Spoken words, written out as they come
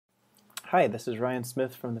Hi, this is Ryan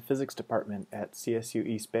Smith from the Physics Department at CSU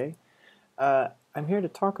East Bay. I'm here to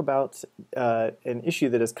talk about an issue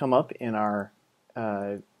that has come up in our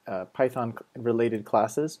Python-related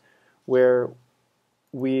classes where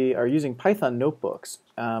we are using Python notebooks,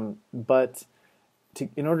 but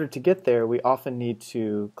in order to get there, we often need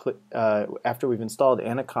to click, after we've installed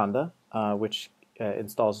Anaconda, which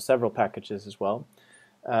installs several packages as well.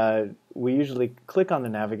 We usually click on the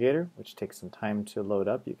navigator, which takes some time to load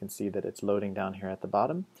up. You can see that it's loading down here at the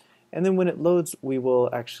bottom. And then when it loads, we will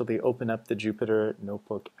actually open up the Jupyter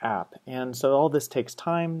Notebook app. And so all this takes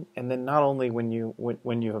time, and then not only when you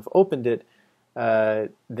have opened it,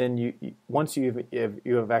 then once you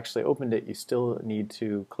have actually opened it, you still need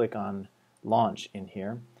to click on Launch in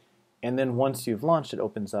here. And then once you've launched, it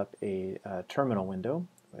opens up a terminal window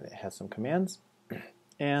where it has some commands.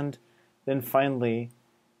 And then finally,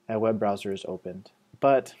 a web browser is opened.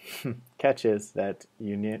 But catch is that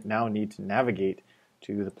you now need to navigate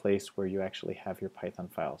to the place where you actually have your Python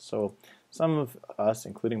files. So some of us,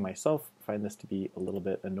 including myself, find this to be a little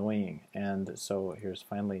bit annoying. And so here's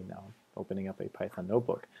finally now opening up a Python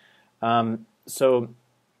notebook. So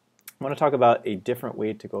I want to talk about a different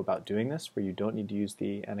way to go about doing this where you don't need to use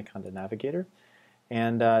the Anaconda navigator.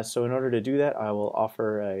 And so in order to do that, I will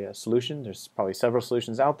offer a solution. There's probably several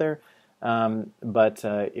solutions out there. But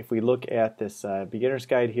if we look at this beginner's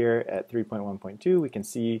guide here at 3.1.2, we can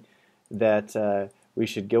see that we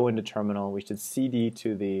should go into terminal. We should cd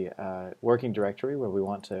to the working directory where we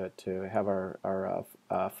want to have our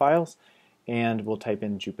files, and we'll type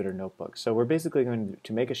in Jupyter Notebook. So we're basically going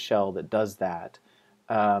to make a shell that does that.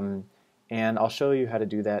 And I'll show you how to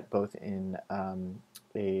do that both in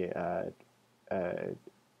a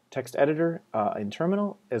text editor in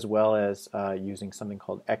terminal, as well as using something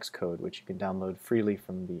called Xcode, which you can download freely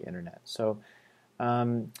from the internet. So,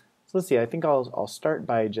 so let's see. I think I'll start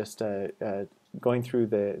by just going through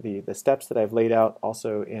the steps that I've laid out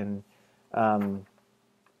also in a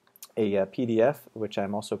PDF, which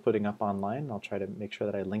I'm also putting up online. I'll try to make sure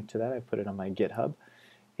that I link to that. I put it on my GitHub.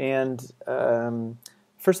 And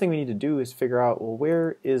first thing we need to do is figure out, well,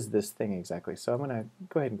 where is this thing exactly? So I'm going to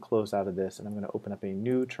go ahead and close out of this, and I'm going to open up a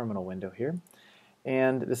new terminal window here.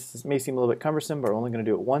 And this may seem a little bit cumbersome, but we're only going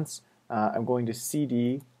to do it once. I'm going to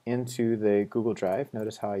cd into the Google Drive.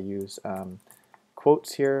 Notice how I use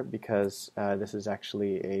quotes here because this is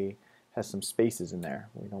actually has some spaces in there.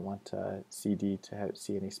 We don't want cd to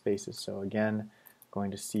see any spaces. So again,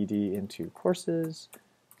 going to cd into courses,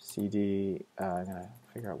 cd, I'm going to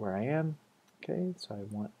figure out where I am. Okay, so I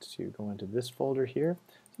want to go into this folder here.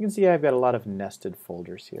 So you can see I've got a lot of nested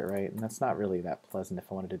folders here, right? And that's not really that pleasant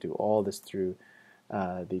if I wanted to do all this through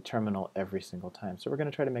the terminal every single time. So we're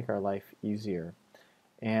going to try to make our life easier.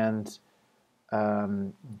 And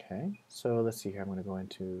okay, so let's see here. I'm going to go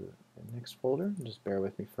into the next folder. Just bear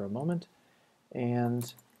with me for a moment.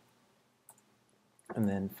 And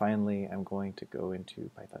then finally, I'm going to go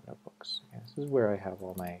into Python Notebooks. Okay, this is where I have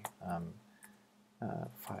all my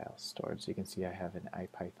files stored. So you can see I have an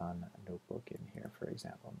IPython notebook in here, for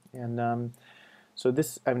example. And so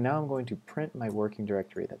this, I'm going to print my working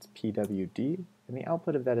directory. That's pwd, and the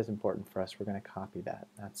output of that is important for us. We're going to copy that.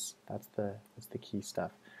 That's the key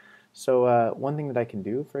stuff. So one thing that I can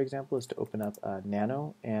do, for example, is to open up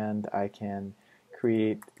Nano, and I can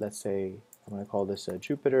create, let's say, I'm going to call this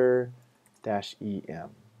Jupyter-EM.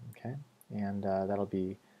 Okay, and that'll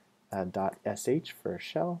be .sh for a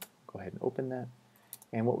shell. Go ahead and open that.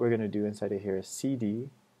 And what we're going to do inside of here is cd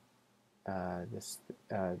this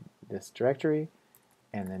directory,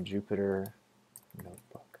 and then Jupyter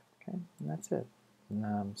Notebook. Okay, and that's it.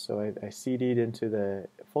 So I cd'd into the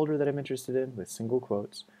folder that I'm interested in with single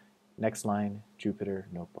quotes. Next line,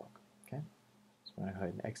 Jupyter Notebook. Okay, so I'm going to go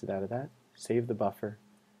ahead and exit out of that, save the buffer,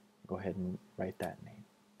 go ahead and write that name.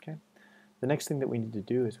 Okay, the next thing that we need to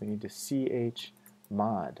do is we need to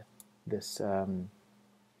chmod this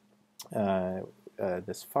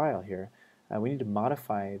this file here. We need to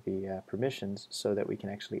modify the permissions so that we can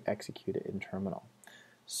actually execute it in terminal.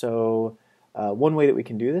 So one way that we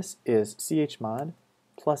can do this is chmod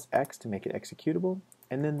plus x to make it executable,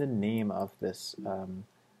 and then the name of this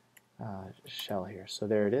shell here. So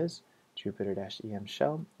there it is, Jupyter-EM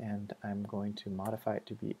shell, and I'm going to modify it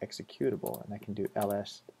to be executable, and I can do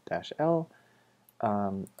ls-l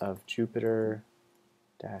of Jupyter-EM.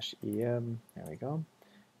 There we go.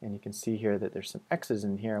 And you can see here that there's some x's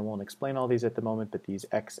in here. I won't explain all these at the moment, but these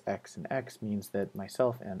x, x, and x means that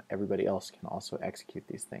myself and everybody else can also execute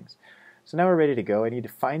these things. So now we're ready to go. I need to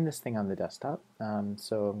find this thing on the desktop.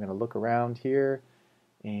 So I'm going to look around here,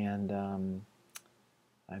 and I'm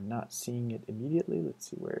not seeing it immediately. Let's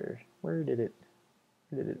see, where did it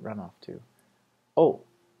Where did it run off to? Oh,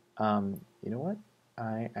 you know what?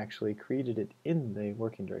 I actually created it in the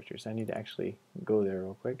working directory, so I need to actually go there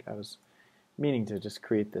real quick. I was meaning to just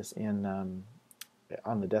create this in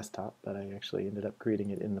on the desktop, but I actually ended up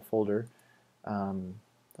creating it in the folder,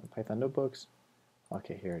 Python notebooks.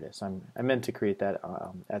 Okay, here it is. I meant to create that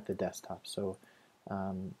at the desktop, so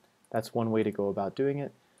that's one way to go about doing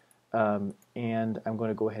it. And I'm going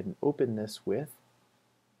to go ahead and open this with,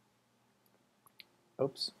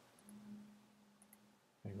 oops,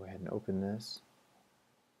 I'm going to go ahead and open this.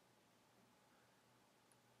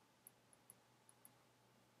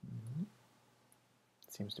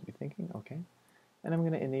 It seems to be thinking, okay. And I'm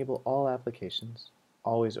going to enable all applications,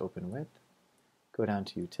 always open with, go down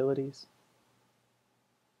to utilities,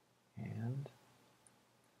 and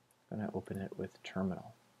I'm going to open it with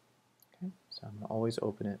terminal. Okay, so I'm going to always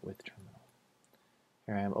open it with terminal.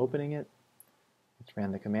 Here I am opening it. It's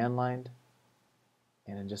ran the command line,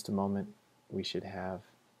 and in just a moment we should have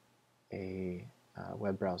a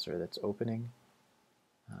web browser that's opening.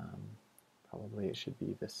 Probably it should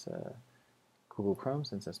be this Google Chrome,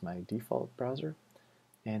 since that's my default browser.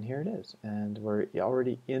 And here it is, and we're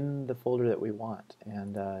already in the folder that we want.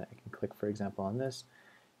 And I can click, for example, on this,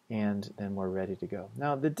 and then we're ready to go.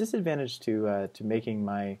 Now, the disadvantage to making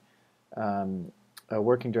my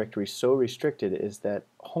working directory so restricted is that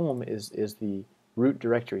home is the root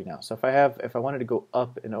directory now. So if I wanted to go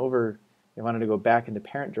up and over, if I wanted to go back into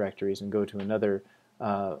parent directories and go to another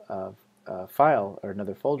file or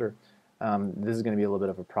another folder, this is going to be a little bit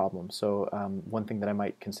of a problem. So one thing that I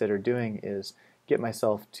might consider doing is get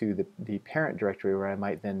myself to the parent directory, where I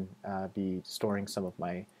might then be storing some of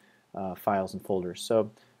my files and folders.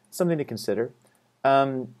 So something to consider.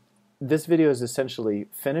 This video is essentially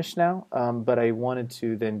finished now, but I wanted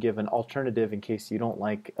to then give an alternative in case you don't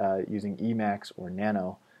like using Emacs or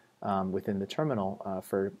Nano within the terminal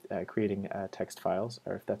for creating text files,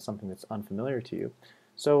 or if that's something that's unfamiliar to you.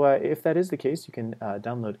 So if that is the case, you can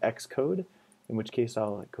download Xcode, in which case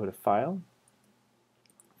I'll go to File,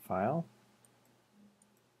 File,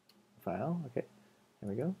 File, okay, there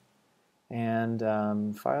we go, and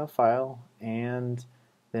File, File, and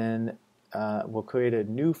then we'll create a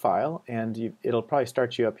new file, and it'll probably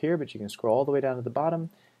start you up here, but you can scroll all the way down to the bottom,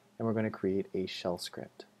 and we're going to create a shell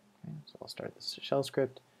script. Okay, so I'll start this shell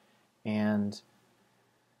script, and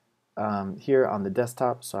here on the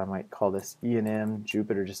desktop, so I might call this E&M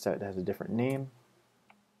Jupyter, just so it has a different name.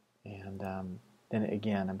 And then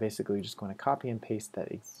again, I'm basically just going to copy and paste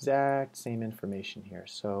that exact same information here.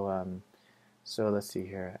 So so let's see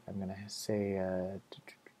here. I'm going to say,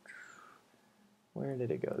 where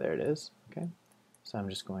did it go? There it is. Okay. So I'm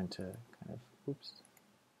just going to kind of, oops,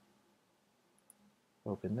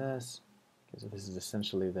 open this. Okay, so this is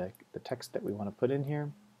essentially the text that we want to put in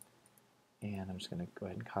here. And I'm just going to go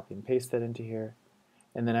ahead and copy and paste that into here.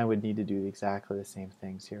 And then I would need to do exactly the same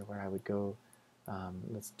things here, where I would go,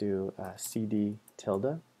 let's do cd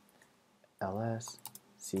tilde ls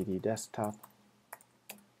cd desktop.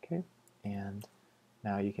 Okay, and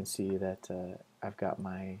now you can see that I've got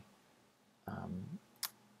my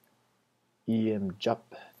emjup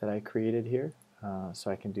that I created here. So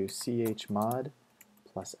I can do chmod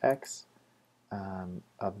plus x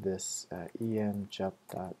of this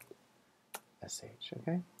emjup.sh.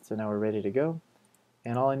 Okay, so now we're ready to go,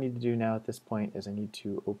 and all I need to do now at this point is I need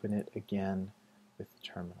to open it again with the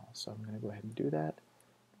terminal. So I'm going to go ahead and do that.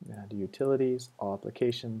 I'm going to do utilities, all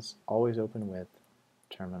applications, always open with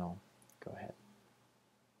terminal. Go ahead.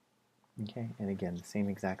 Okay, and again, the same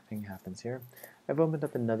exact thing happens here. I've opened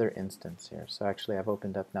up another instance here, so actually I've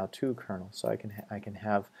opened up now two kernels, so I can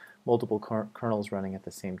have multiple kernels running at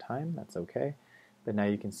the same time. That's okay. But now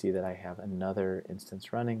you can see that I have another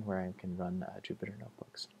instance running where I can run Jupyter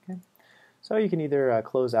Notebooks. Okay, so you can either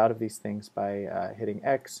close out of these things by hitting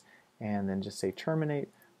X and then just say terminate,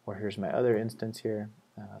 or here's my other instance here.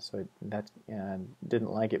 So that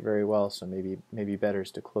didn't like it very well, so maybe better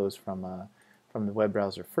is to close from the web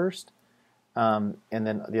browser first, and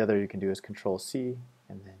then the other you can do is Control C,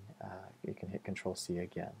 and then you can hit Control C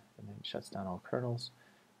again, and then it shuts down all kernels.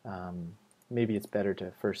 Maybe it's better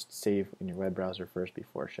to first save in your web browser first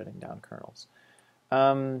before shutting down kernels.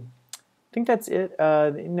 I think that's it.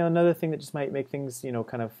 Another thing that just might make things,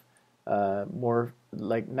 kind of more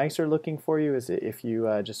like nicer looking for you is if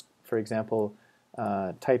you just, for example,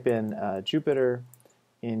 type in Jupyter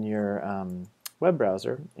in your web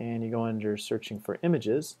browser and you go under searching for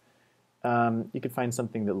images. You can find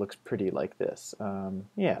something that looks pretty like this.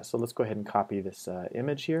 Yeah, so let's go ahead and copy this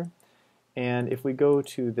image here. And if we go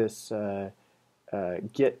to this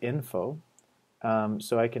get info,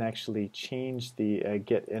 so I can actually change the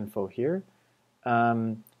get info here.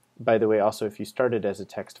 By the way, also, if you started as a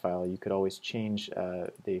text file, you could always change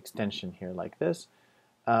the extension here like this.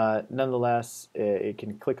 Nonetheless, it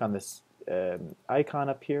can click on this icon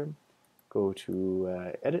up here, go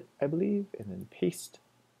to Edit, I believe, and then Paste,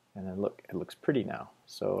 and then look, it looks pretty now.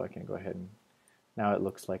 So I can go ahead and now it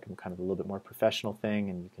looks like I'm kind of a little bit more professional thing,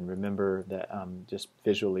 and you can remember that just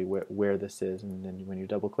visually where this is, and then when you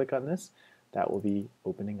double click on this, that will be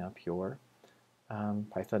opening up your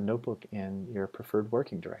Python notebook in your preferred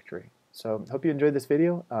working directory. So hope you enjoyed this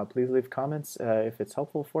video. Please leave comments if it's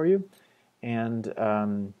helpful for you, and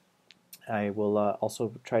I will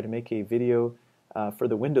also try to make a video for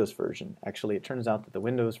the Windows version. Actually, it turns out that the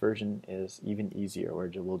Windows version is even easier,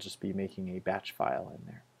 where we'll just be making a batch file in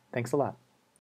there. Thanks a lot.